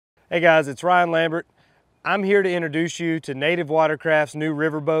Hey guys, it's Ryan Lambert. I'm here to introduce you to Native Watercraft's new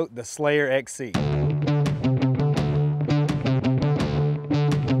riverboat, the Slayer XC.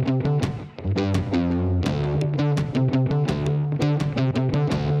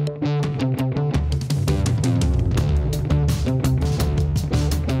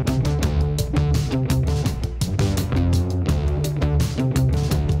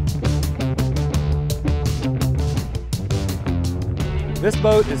 This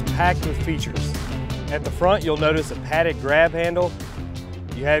boat is packed with features. At the front, you'll notice a padded grab handle.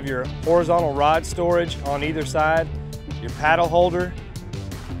 You have your horizontal rod storage on either side, your paddle holder,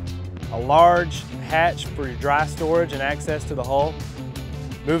 a large hatch for your dry storage and access to the hull.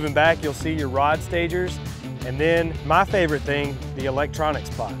 Moving back, you'll see your rod stagers, and then my favorite thing, the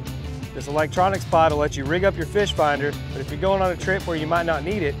electronics pod. This electronics pod will let you rig up your fish finder, but if you're going on a trip where you might not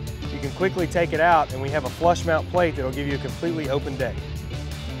need it, you can quickly take it out, and we have a flush mount plate that'll give you a completely open deck.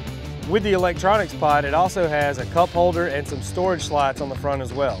 With the electronics pod, it also has a cup holder and some storage slots on the front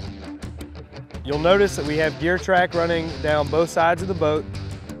as well. You'll notice that we have gear track running down both sides of the boat.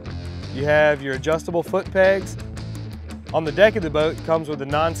 You have your adjustable foot pegs. On the deck of the boat, it comes with the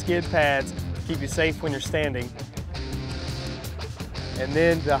non-skid pads to keep you safe when you're standing. And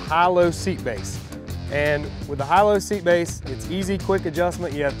then the high-low seat base. And with the high-low seat base, it's easy, quick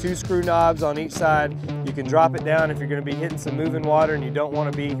adjustment. You have 2 screw knobs on each side. You can drop it down if you're going to be hitting some moving water and you don't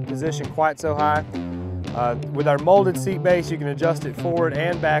want to be positioned quite so high. With our molded seat base, you can adjust it forward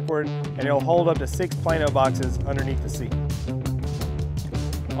and backward, and it'll hold up to 6 Plano boxes underneath the seat.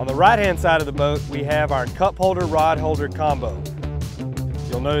 On the right-hand side of the boat, we have our cup holder, rod holder combo.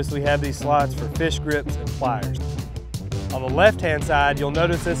 You'll notice we have these slots for fish grips and pliers. On the left-hand side, you'll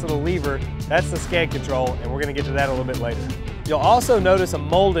notice this little lever. That's the skeg control, and we're going to get to that a little bit later. You'll also notice a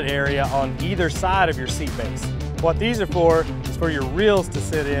molded area on either side of your seat base. What these are for is for your reels to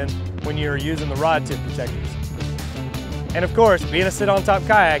sit in when you're using the rod tip protectors. And of course, being a sit-on-top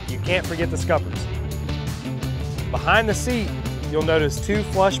kayak, you can't forget the scuppers. Behind the seat, you'll notice 2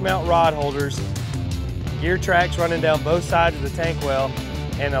 flush mount rod holders, gear tracks running down both sides of the tank well,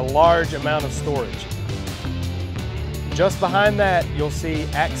 and a large amount of storage. Just behind that, you'll see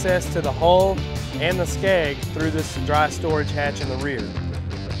access to the hull and the skeg through this dry storage hatch in the rear.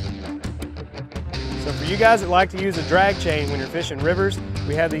 So for you guys that like to use a drag chain when you're fishing rivers,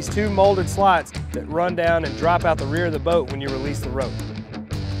 we have these 2 molded slots that run down and drop out the rear of the boat when you release the rope.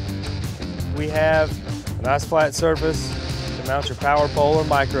 We have a nice flat surface to mount your power pole or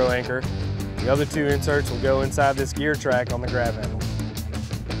micro anchor. The other 2 inserts will go inside this gear track on the grab handle.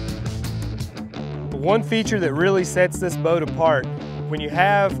 One feature that really sets this boat apart, when you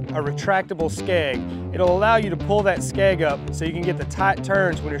have a retractable skeg, it'll allow you to pull that skeg up so you can get the tight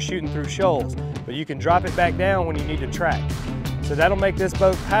turns when you're shooting through shoals, but you can drop it back down when you need to track. So that'll make this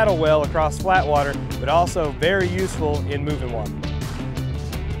boat paddle well across flat water, but also very useful in moving water.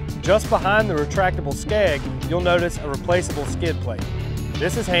 Just behind the retractable skeg, you'll notice a replaceable skid plate.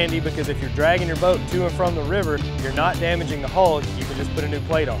 This is handy because if you're dragging your boat to and from the river, you're not damaging the hull, you can just put a new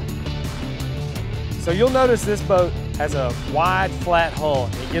plate on. So you'll notice this boat has a wide, flat hull.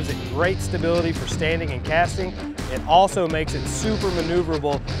 It gives it great stability for standing and casting. It also makes it super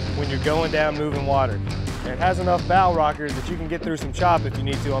maneuverable when you're going down moving water. And it has enough bow rockers that you can get through some chop if you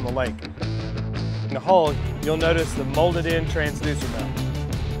need to on the lake. In the hull, you'll notice the molded in transducer mount.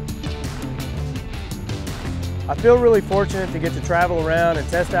 I feel really fortunate to get to travel around and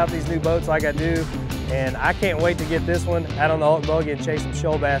test out these new boats like I do, and I can't wait to get this one out on the Hulk buggy and chase some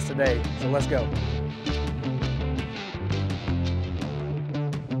shoal bass today. So let's go.